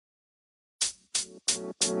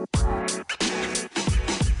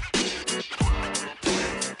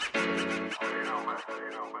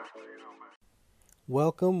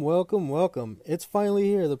Welcome, welcome, welcome. It's finally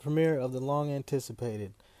here, the premiere of the long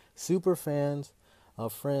anticipated Super Fans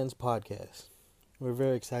of Friends podcast. We're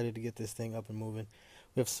very excited to get this thing up and moving.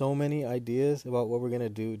 We have so many ideas about what we're going to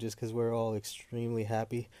do just because we're all extremely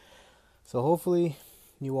happy. So hopefully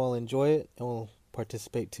you all enjoy it and will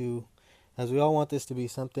participate too, as we all want this to be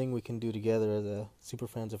something we can do together as a Super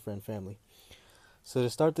Fans of Friend family. So to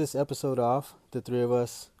start this episode off, the three of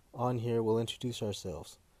us on here will introduce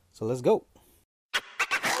ourselves. So let's go.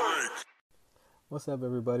 What's up,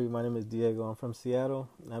 everybody? My name is Diego. I'm from Seattle,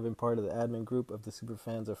 and I've been part of the admin group of the Super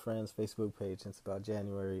Fans of Friends Facebook page since about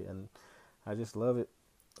January, and I just love it.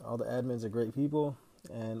 All the admins are great people,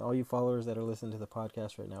 and all you followers that are listening to the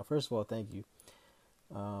podcast right now, first of all, thank you.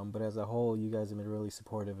 But as a whole, you guys have been really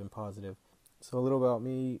supportive and positive. So a little about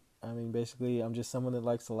me, basically, I'm just someone that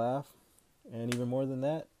likes to laugh, and even more than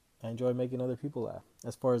that, I enjoy making other people laugh.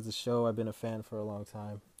 As far as the show, I've been a fan for a long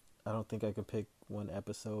time. I don't think I could pick one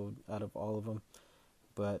episode out of all of them,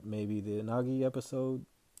 but maybe the Nagi episode,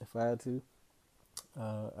 if I had to.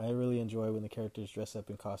 I really enjoy when the characters dress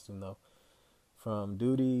up in costume, though. From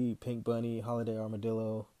Duty, Pink Bunny, Holiday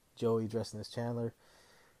Armadillo, Joey dressing as Chandler.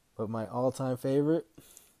 But my all-time favorite,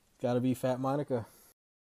 gotta be Fat Monica.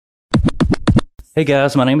 Hey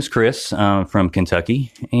guys, my name is Chris. I'm from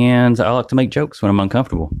Kentucky, and I like to make jokes when I'm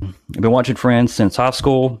uncomfortable. I've been watching Friends since high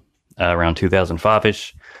school, around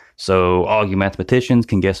 2005-ish. So all you mathematicians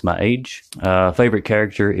can guess my age. Favorite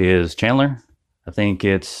character is Chandler. I think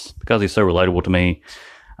it's because he's so relatable to me.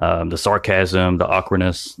 The sarcasm, the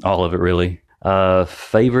awkwardness, all of it really.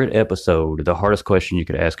 Favorite episode, the hardest question you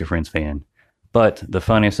could ask a Friends fan. But the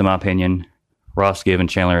funniest in my opinion, Ross giving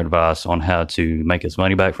Chandler advice on how to make his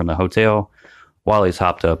money back from the hotel while he's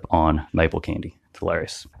hopped up on maple candy. It's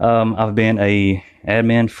hilarious. I've been a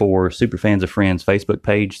admin for Super Fans of Friends Facebook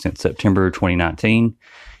page since September 2019.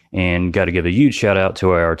 And got to give a huge shout out to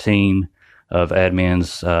our team of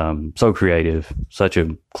admins. So creative, such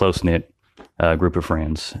a close-knit group of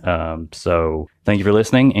friends. So thank you for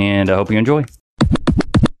listening, and I hope you enjoy.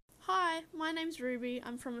 Hi, my name's Ruby.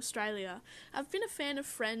 I'm from Australia. I've been a fan of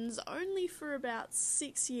Friends only for about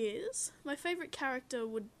 6 years. My favourite character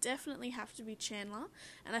would definitely have to be Chandler,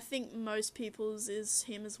 and I think most people's is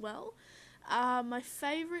him as well. My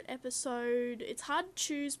favourite episode, it's hard to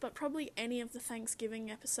choose, but probably any of the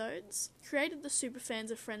Thanksgiving episodes. Created the Super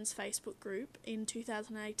Fans of Friends Facebook group in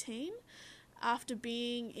 2018 after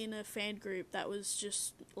being in a fan group that was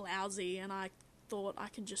just lousy, and I thought I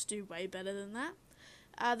can just do way better than that.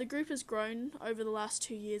 The group has grown over the last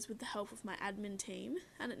 2 years with the help of my admin team,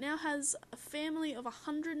 and it now has a family of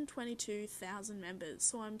 122,000 members,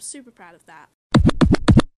 so I'm super proud of that.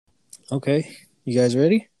 Okay, you guys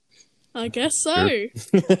ready? I guess so.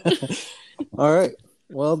 Sure. All right.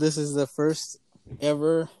 Well, this is the first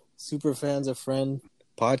ever Super Fans of Friend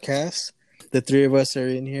podcast. The three of us are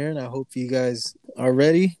in here, and I hope you guys are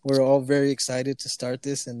ready. We're all very excited to start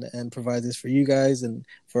this and provide this for you guys and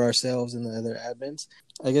for ourselves and the other admins.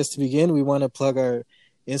 I guess to begin, we want to plug our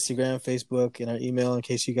Instagram, Facebook, and our email in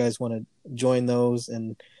case you guys want to join those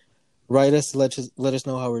and write us to let us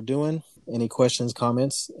know how we're doing. Any questions,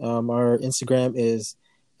 comments. Our Instagram is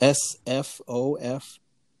SFOFX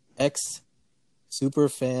Super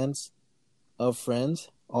Fans of Friends,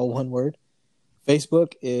 all one word.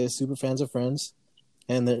 Facebook is Super Fans of Friends,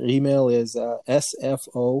 and their email is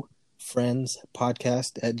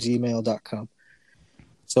sfofriendspodcast@gmail.com.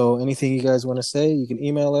 So anything you guys want to say, you can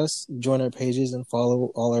email us, join our pages, and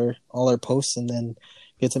follow all our posts, and then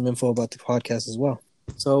get some info about the podcast as well.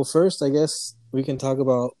 So first, I guess we can talk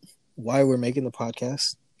about why we're making the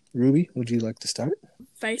podcast. Ruby, would you like to start?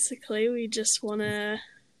 Basically, we just want to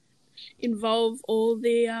involve all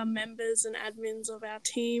the members and admins of our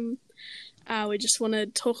team. We just want to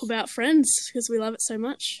talk about Friends because we love it so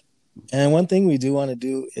much. And one thing we do want to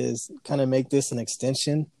do is kind of make this an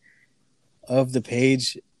extension of the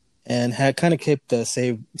page and kind of keep the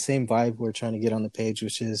same vibe we're trying to get on the page,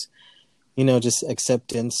 which is, just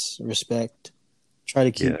acceptance, respect, try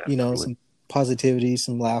to keep, some positivity,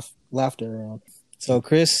 some laughter around. So,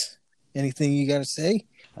 Chris, anything you got to say?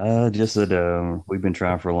 Just that we've been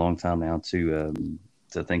trying for a long time now to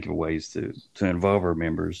think of ways to involve our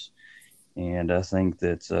members, and I think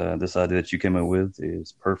that this idea that you came up with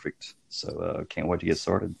is perfect. So can't wait to get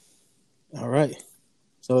started. All right.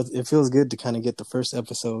 So it feels good to kind of get the first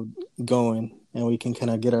episode going, and we can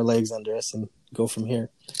kind of get our legs under us and go from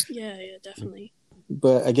here. Yeah, definitely.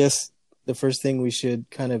 But I guess the first thing we should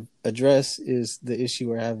kind of address is the issue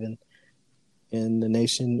we're having in the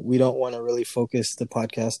nation. We don't want to really focus the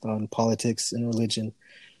podcast on politics and religion.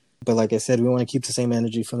 But like I said, we want to keep the same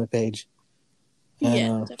energy from the page. Yeah,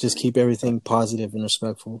 and definitely. just keep everything positive and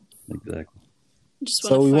respectful. Exactly. Just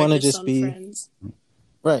So want we to want to focus just on be friends.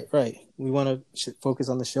 right. We want to focus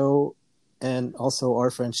on the show and also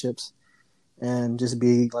our friendships, and just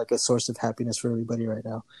be like a source of happiness for everybody right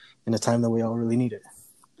now in a time that we all really need it.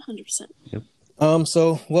 100%. Yep.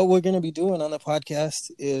 So what we're going to be doing on the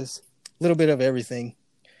podcast is a little bit of everything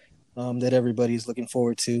that everybody's looking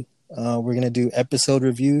forward to. We're going to do episode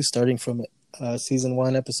reviews starting from season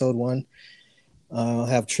 1, episode 1.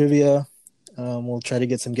 Have trivia. We'll try to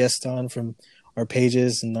get some guests on from our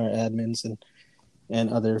pages and our admins and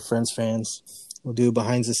other friends fans. We'll do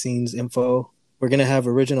behind the scenes info. We're going to have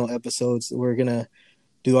original episodes. We're going to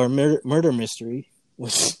do our murder mystery,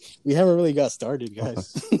 which we haven't really got started,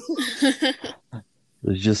 guys.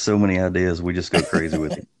 There's just so many ideas. We just go crazy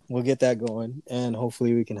with it. We'll get that going, and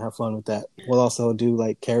hopefully we can have fun with that. We'll also do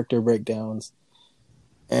like character breakdowns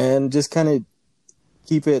and just kind of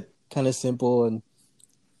keep it kind of simple, and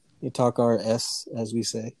you talk our S, as we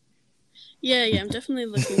say. Yeah, I'm definitely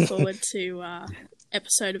looking forward to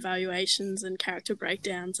episode evaluations and character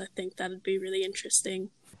breakdowns. I think that'd be really interesting.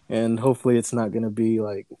 And hopefully it's not going to be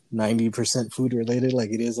like 90% food related like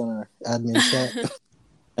it is on our admin chat.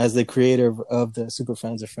 As the creator of the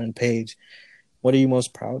Superfans of Friend page, what are you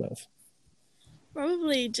most proud of?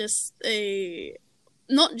 Probably just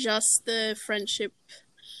not just the friendship,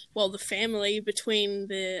 well, the family between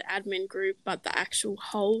the admin group, but the actual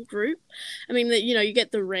whole group. I mean, you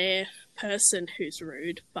get the rare person who's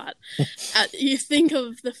rude, but you think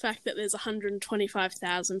of the fact that there's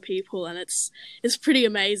 125,000 people, and it's pretty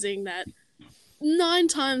amazing that 9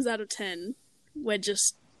 times out of 10 we're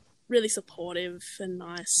just really supportive and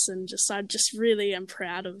nice, and I just really am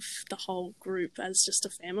proud of the whole group as just a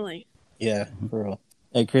family. Yeah, for real.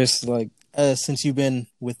 Hey, Chris, since you've been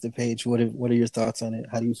with the page, what are your thoughts on it?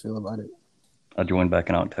 How do you feel about it? I joined back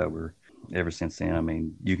in October. Ever since then, I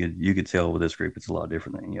mean, you could tell with this group it's a lot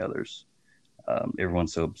different than the others.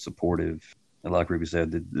 Everyone's so supportive. And like Ruby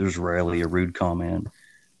said, there's rarely a rude comment,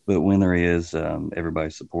 but when there is,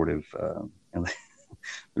 everybody's supportive, and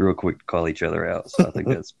they're real quick to call each other out. So I think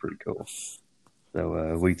that's pretty cool.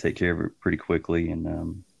 So we take care of it pretty quickly,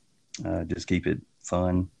 and just keep it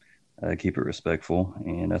fun, keep it respectful,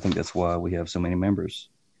 and I think that's why we have so many members.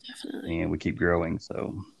 Definitely. And we keep growing.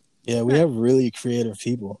 So yeah, we have really creative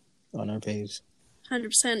people on our page.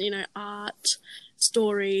 100%. Art,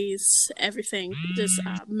 stories, everything. Just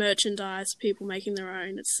merchandise, people making their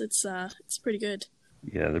own. It's pretty good.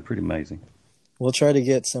 yeah, they're pretty amazing. We'll try to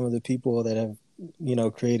get some of the people that have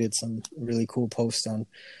created some really cool posts on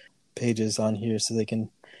pages on here so they can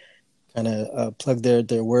kind of plug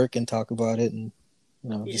their work and talk about it, and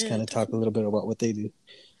just kind of talk a little bit about what they do.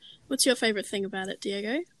 What's your favorite thing about it,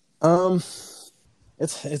 Diego?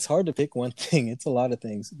 It's hard to pick one thing. It's a lot of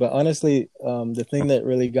things, but honestly, the thing that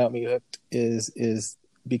really got me hooked is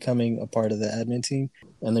becoming a part of the admin team,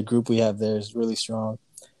 and the group we have there is really strong.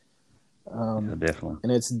 Yeah, definitely.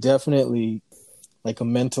 And it's definitely like a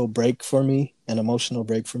mental break for me, an emotional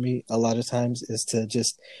break for me. A lot of times is to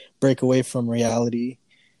just break away from reality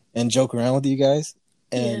and joke around with you guys,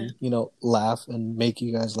 and laugh and make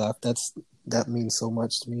you guys laugh. That means so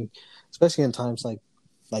much to me, especially in times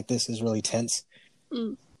like this is really tense.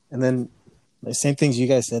 Mm. And then the same things you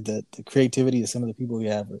guys said, that the creativity of some of the people we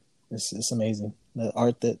have is amazing. The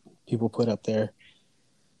art that people put up there,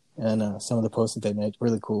 and some of the posts that they make,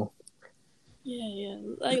 really cool. Yeah.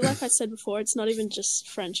 Like I said before, it's not even just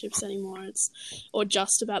friendships anymore. Or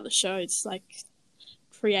just about the show. It's like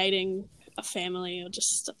creating a family or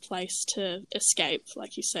just a place to escape.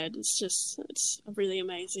 Like you said, it's really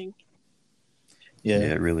amazing. Yeah,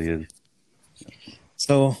 it really is.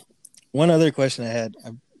 So, one other question I had,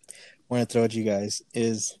 I want to throw at you guys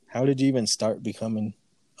is, how did you even start becoming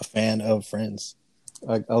a fan of Friends?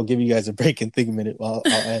 I'll give you guys a break and think a minute while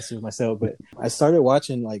I'll answer myself. But I started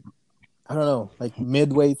watching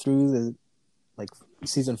midway through the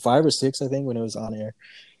season 5 or 6, I think, when it was on air,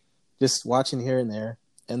 just watching here and there.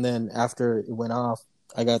 And then after it went off,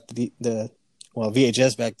 I got the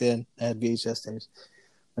VHS back then. I had VHS tapes,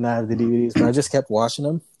 and I have the DVDs. But I just kept watching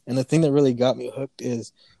them. And the thing that really got me hooked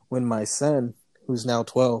is when my son, who's now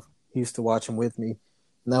 12, he used to watch them with me.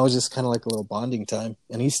 And that was just kind of like a little bonding time.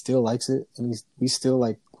 And he still likes it. And we still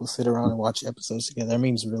we'll sit around and watch episodes together. That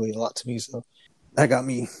means really a lot to me. So that got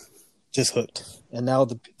me just hooked. And now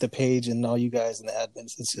the page and all you guys and the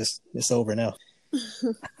admins, it's over now.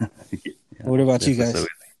 Yeah, what about you guys? So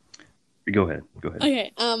go ahead.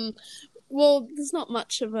 Okay. Well, there's not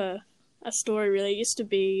much of a story really.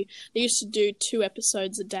 They used to do 2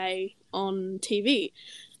 episodes a day on TV,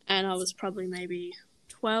 and I was probably maybe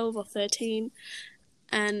 12 or 13.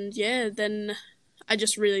 And yeah, then I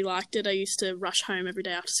just really liked it. I used to rush home every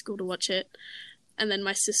day after school to watch it. And then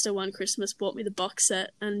my sister one Christmas bought me the box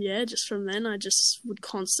set. And yeah, just from then I just would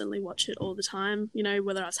constantly watch it all the time. You know,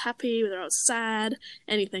 whether I was happy, whether I was sad,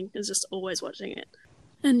 anything. I was just always watching it.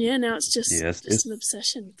 And yeah, now it's just, just an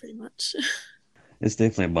obsession pretty much. It's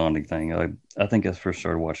definitely a bonding thing. I think I first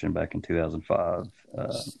started watching back in 2005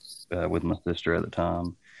 with my sister at the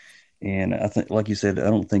time. And I think, like you said, I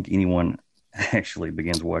don't think anyone actually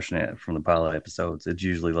begins watching it from the pilot episodes. It's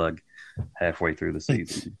usually like halfway through the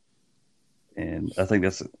season. And I think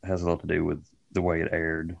that has a lot to do with the way it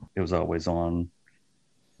aired. It was always on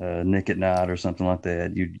Nick at Night or something like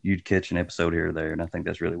that. You'd catch an episode here or there, and I think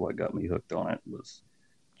that's really what got me hooked on it, was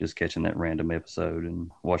just catching that random episode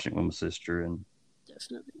and watching it with my sister and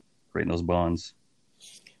definitely creating those bonds.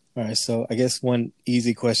 All right, so I guess one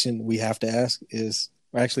easy question we have to ask is,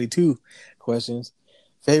 or actually two questions: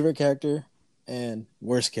 favorite character and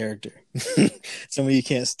worst character. Somebody you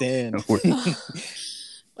can't stand.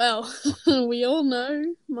 Well, we all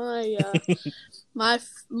know my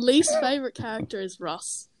least favorite character is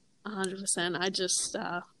Ross. 100%. I just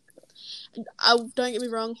don't get me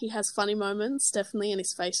wrong, he has funny moments definitely in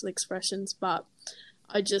his facial expressions, but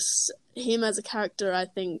him as a character, I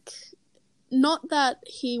think, not that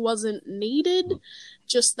he wasn't needed,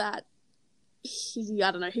 just that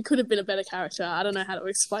I don't know, he could have been a better character. I don't know how to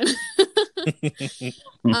explain it.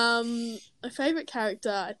 My favorite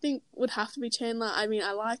character, I think, would have to be Chandler. I mean,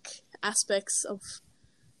 I like aspects of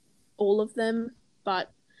all of them,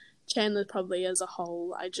 but Chandler probably as a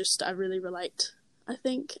whole, I really relate, I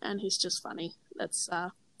think, and he's just funny. That's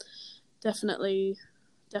definitely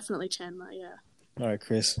Chandler, yeah. All right,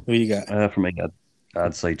 Chris, who you got? For me,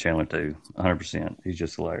 I'd say Chandler too, 100%. He's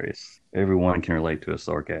just hilarious. Everyone can relate to his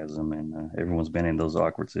sarcasm, and everyone's been in those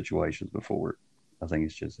awkward situations before. I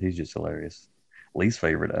think he's just hilarious. Least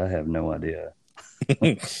favorite, I have no idea.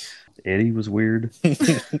 Eddie was weird,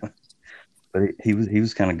 but he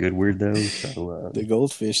was kind of good weird though. So the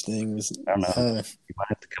goldfish thing was. I don't know. You might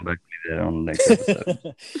have to come back to that on the next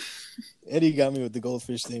episode. Eddie got me with the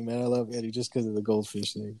goldfish thing, man. I love Eddie just because of the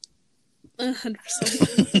goldfish thing.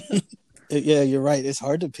 100%. Yeah, you're right. It's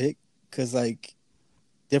hard to pick because like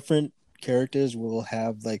different characters will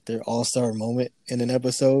have like their all-star moment in an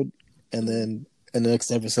episode, and then in the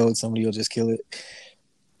next episode somebody will just kill it.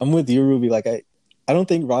 I'm with you, Ruby. Like I don't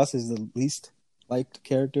think Ross is the least liked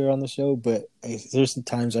character on the show, but there's some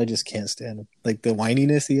times I just can't stand him. Like the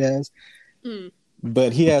whininess he has.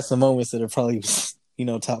 But he has some moments that are probably,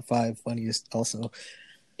 top 5 funniest also.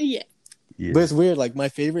 Yeah. But it's weird. Like my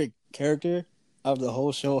favorite character of the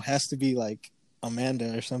whole show has to be like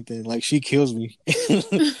Amanda or something. Like she kills me.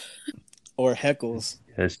 Or heckles.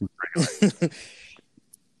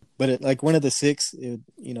 But like one of the 6, I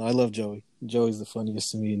love Joey. Joey's the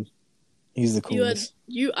funniest to me. And he's the coolest.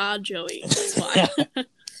 You are Joey. That's why.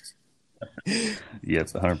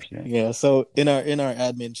 Yes, 100%. Yeah. So in our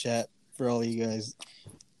admin chat for all of you guys,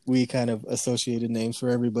 we kind of associated names for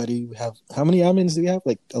everybody. We have, how many admins do we have?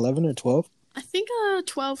 Like 11 or 12? I think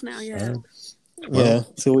 12 now. Yeah. 12. Yeah.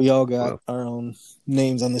 So we all got our own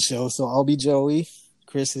names on the show. So I'll be Joey.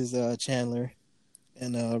 Chris is Chandler,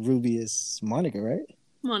 and Ruby is Monica, right?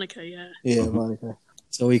 Monica, yeah. Yeah, Monica.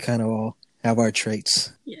 So we kind of all have our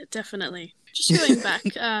traits. Yeah, definitely. Just going back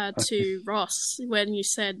to Ross, when you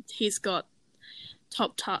said he's got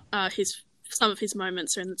some of his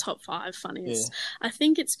moments are in the top 5 funniest. Yeah. I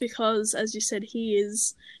think it's because, as you said, he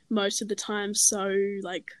is most of the time so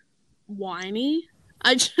like whiny.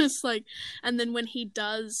 I just like, and then when he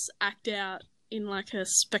does act out in like a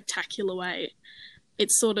spectacular way,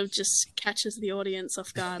 it sort of just catches the audience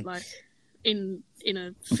off guard, like in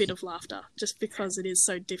a fit of laughter, just because it is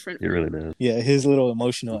so different. It really does. Yeah, his little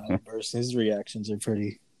emotional outbursts, his reactions are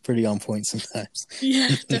pretty on point sometimes. Yeah,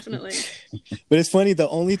 definitely. But it's funny, the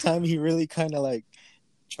only time he really kind of like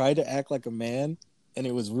tried to act like a man, and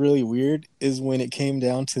it was really weird, is when it came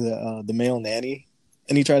down to the male nanny,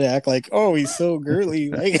 and he tried to act like, oh, he's so girly,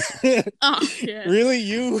 like, oh yeah, really,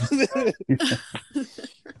 you?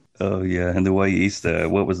 Oh yeah, and the way he eats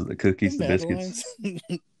what was it, the cookies, the biscuits?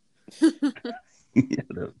 Yeah,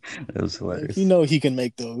 that was hilarious. Like, he can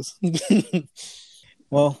make those.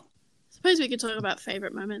 Well, suppose we could talk about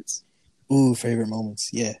favorite moments. Ooh, favorite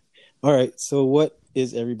moments, yeah. All right, so what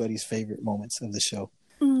is everybody's favorite moments of the show?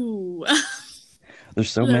 Ooh,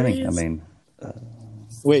 there's so many. I mean,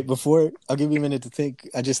 wait, before I'll give you a minute to think.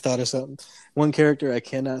 I just thought of something. One character I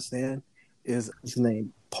cannot stand is his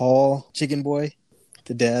name, Paul Chicken Boy,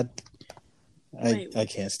 the dad. I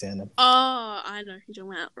can't stand him. Oh, I know who you're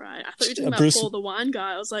talking about, right? I thought you were talking about Paul the wine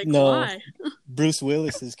guy. I was like, no, why? Bruce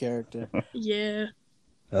Willis's character. Yeah.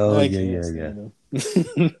 Oh I yeah, can't yeah, yeah. stand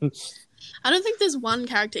him. I don't think there's one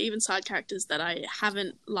character, even side characters, that I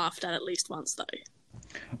haven't laughed at least once, though.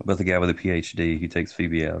 What about the guy with a PhD who takes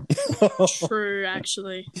Phoebe out? True,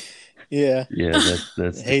 actually. Yeah, Yeah, I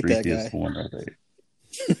that's the hate that creepiest guy. one right there.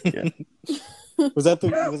 Yeah. Was that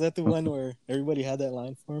the one where everybody had that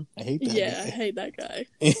line for him? I hate that Yeah, I guy. hate that guy.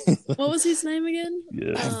 What was his name again?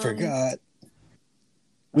 Yeah. I forgot.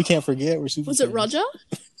 We can't forget. We're super. Was it fans. Roger?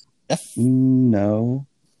 No.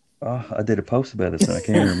 Oh, I did a post about this and I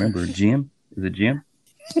can't even remember. Jim? Is it Jim?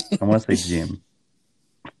 I want to say Jim.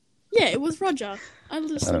 Yeah, it was Roger. I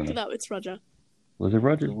just I don't looked it know. up. It's Roger. Was it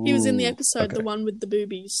Roger? He was in the Ooh. episode, okay. the one with the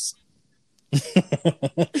boobies.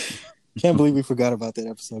 Can't believe we forgot about that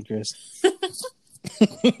episode, Chris.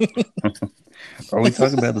 Are we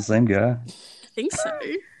talking about the same guy? I think so.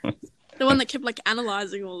 The one that kept like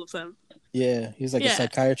analyzing all of them. Yeah, he was like a Yeah.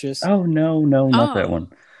 psychiatrist. Oh no, not that Oh.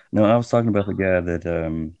 one. No, I was talking about the guy that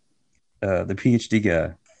the PhD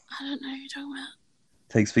guy I don't know who you're talking about.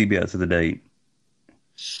 takes Phoebe out to the date.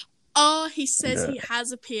 Oh, he says Yeah. he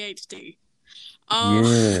has a PhD. Oh,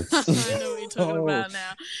 Yes. I know what you're talking Oh. about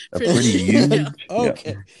now. A pretty huge. Yeah.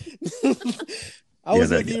 Okay. I Yeah, was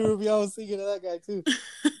that with you, guy. Ruby. I was thinking of that guy too.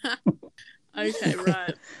 Okay,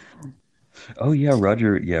 right. Oh yeah,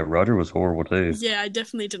 Roger. Yeah, Roger was horrible too. Yeah, I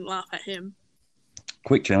definitely didn't laugh at him.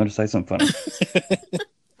 Quick challenge to say something funny.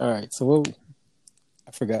 All right, so what?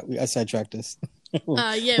 I forgot. I sidetracked us. Yeah, What were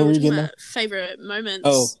we're you talking getting about favorite moments.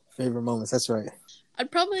 Oh, favorite moments. That's right.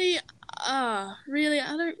 I'd probably, really,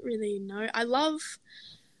 I don't really know. I love,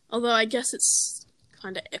 although I guess it's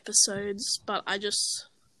kind of episodes, but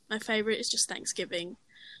my favorite is just Thanksgiving.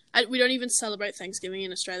 We don't even celebrate Thanksgiving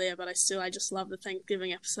in Australia, but I just love the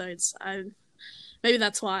Thanksgiving episodes. Maybe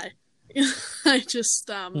that's why. I just,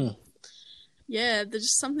 yeah, there's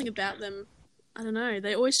just something about them. I don't know.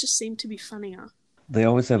 They always just seem to be funnier. They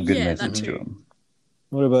always have good Yeah, that message too. to them.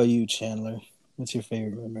 What about you, Chandler? What's your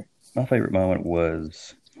favorite memory? My favorite moment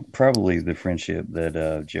was probably the friendship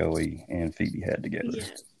that Joey and Phoebe had together, Yeah.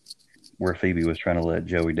 where Phoebe was trying to let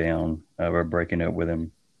Joey down by breaking up with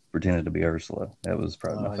him, pretended to be Ursula. That was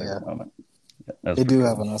probably my favorite moment. That was They do pretty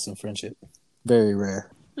have cool. an awesome friendship. Very rare.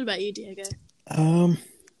 What about you, Diego? Trying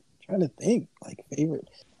to think, like favorite.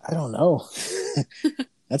 I don't know.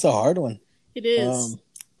 That's a hard one. It is.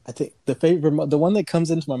 I think the one that comes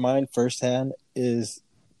into my mind firsthand is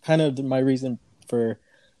kind of my reason for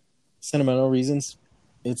sentimental reasons.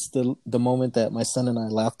 It's the moment that my son and I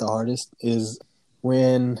laughed the hardest is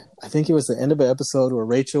when I think it was the end of an episode where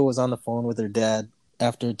Rachel was on the phone with her dad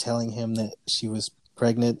after telling him that she was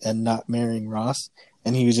pregnant and not marrying Ross,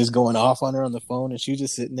 and he was just going off on her on the phone, and she was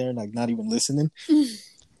just sitting there like not even listening,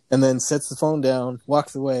 and then sets the phone down,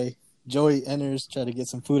 walks away. Joey enters, try to get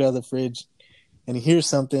some food out of the fridge, and he hears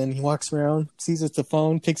something. He walks around, sees it's the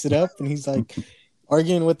phone, picks it up, and he's like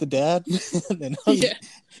arguing with the dad. And then Yeah.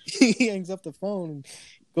 he hangs up the phone and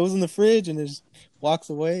goes in the fridge and just walks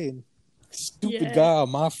away. And stupid Yeah. guy on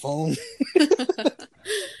my phone.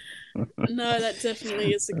 No, that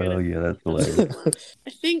definitely is a good Oh yeah, that's hilarious. I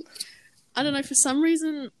think, I don't know, for some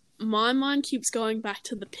reason, my mind keeps going back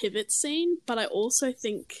to the pivot scene, but I also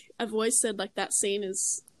think, I've always said, like, that scene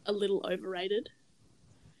is a little overrated.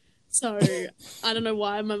 So, I don't know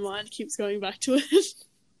why my mind keeps going back to it.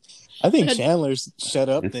 I think Had- Chandler's shut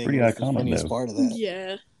up It's thing pretty was the iconic, funniest though. part of that.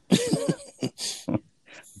 Yeah.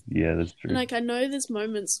 Yeah, that's true. And, like, I know there's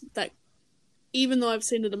moments that, even though I've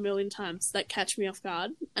seen it a million times, that catch me off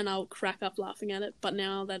guard, and I'll crack up laughing at it, but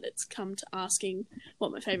now that it's come to asking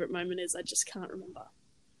what my favourite moment is, I just can't remember.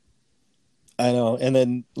 I know. And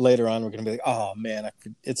then later on, we're going to be like, oh, man,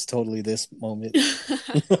 it's totally this moment.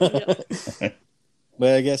 Yeah.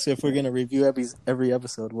 But I guess if we're going to review every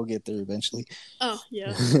episode, we'll get there eventually. Oh,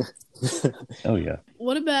 yeah. Oh yeah,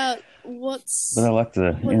 What about but I like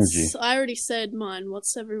the energy. I already said mine.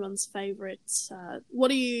 What's everyone's favorite? What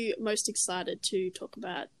are you most excited to talk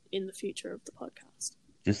about in the future of the podcast?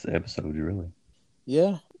 Just the episode, really.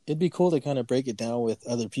 Yeah, it'd be cool to kind of break it down with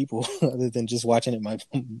other people other than just watching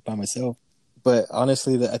it by myself. But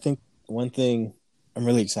honestly, I think one thing I'm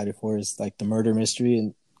really excited for is like the murder mystery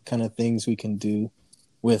and kind of things we can do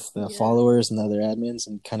with the followers and other admins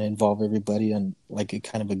and kind of involve everybody on like a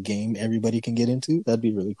kind of a game everybody can get into. That'd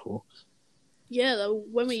be really cool. Yeah,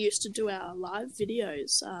 when we used to do our live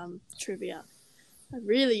videos, trivia, I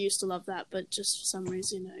really used to love that, but just for some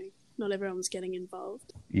reason, not everyone was getting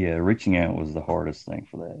involved. Yeah, reaching out was the hardest thing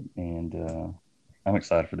for that, and I'm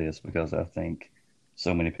excited for this because I think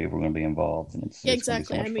so many people are going to be involved, and it's Yeah, it's gonna be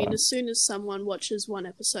exactly. so much I mean, fun. as soon as someone watches one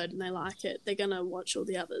episode and they like it, they're gonna watch all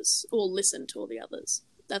the others or listen to all the others.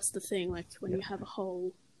 That's the thing. Like when you have a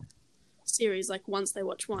whole series, like once they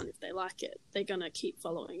watch one, if they like it, they're gonna keep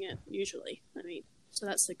following it usually. I mean, so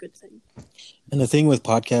that's a good thing. And the thing with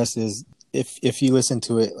podcasts is if you listen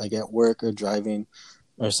to it like at work or driving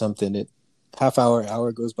or something, it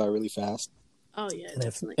hour goes by really fast. Oh yeah, And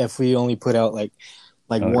definitely. if we only put out like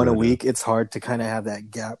one really a week, it's hard to kind of have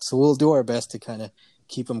that gap. So we'll do our best to kind of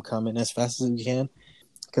keep them coming as fast as we can.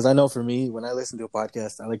 Because I know for me, when I listen to a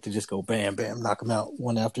podcast, I like to just go bam, bam, knock them out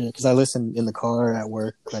one after. Because I listen in the car at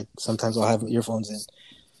work. Like sometimes I'll have earphones in.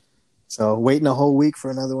 So waiting a whole week for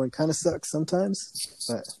another one kind of sucks sometimes.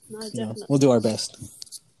 But No, you know, definitely. we'll do our best.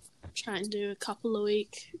 Try and do a couple a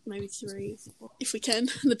week, maybe 3, if we can.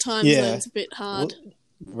 The time Yeah. zone's a bit hard.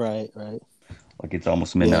 Right. Like it's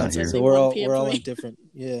almost midnight Yeah, here. it's So only we're 1 all p.m. we're for all me. in different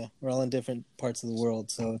we're all in different parts of the world.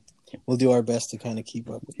 So we'll do our best to kind of keep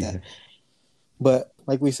up with that. But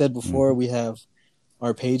like we said before, we have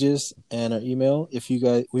our pages and our email.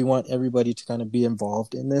 We want everybody to kind of be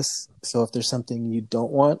involved in this. So if there's something you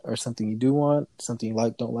don't want or something you do want, something you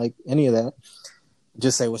like, don't like, any of that,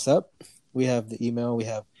 just say what's up. We have the email, we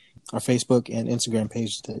have our Facebook and Instagram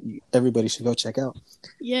page that everybody should go check out.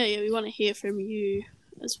 Yeah, we want to hear from you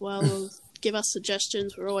as well. Give us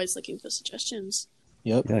suggestions. We're always looking for suggestions.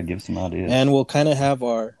 Yep. Yeah, give some ideas. And we'll kind of have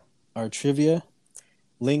our trivia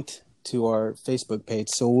linked to our Facebook page.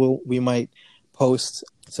 So we might post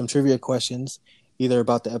some trivia questions either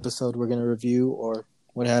about the episode we're going to review or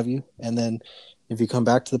what have you. And then if you come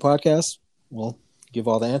back to the podcast, we'll give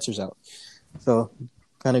all the answers out. So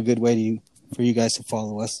kind of good way for you guys to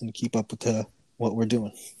follow us and keep up with what we're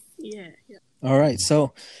doing. Yeah. All right.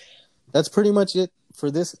 So that's pretty much it for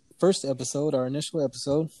this first episode, our initial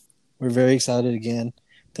episode. We're very excited again.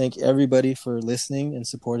 Thank everybody for listening and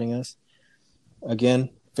supporting us. Again,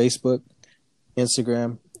 Facebook,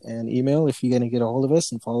 Instagram, and email if you're going to get a hold of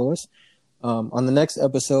us and follow us. On the next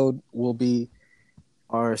episode will be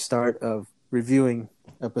our start of reviewing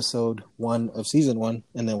episode 1 of season 1,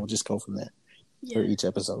 and then we'll just go from there for each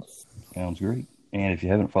episode. Sounds great. And if you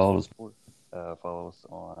haven't followed us before, follow us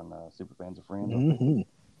on Superfans of Friends. Mm-hmm.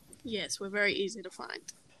 Yes, we're very easy to find.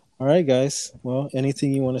 All right, guys. Well,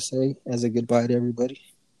 anything you want to say as a goodbye to everybody?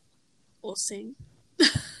 Or sing.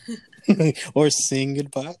 Or sing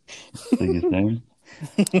goodbye? Sing his name.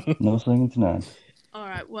 No singing tonight. All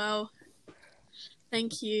right, well,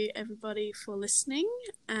 thank you, everybody, for listening,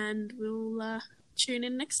 and we'll tune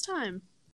in next time.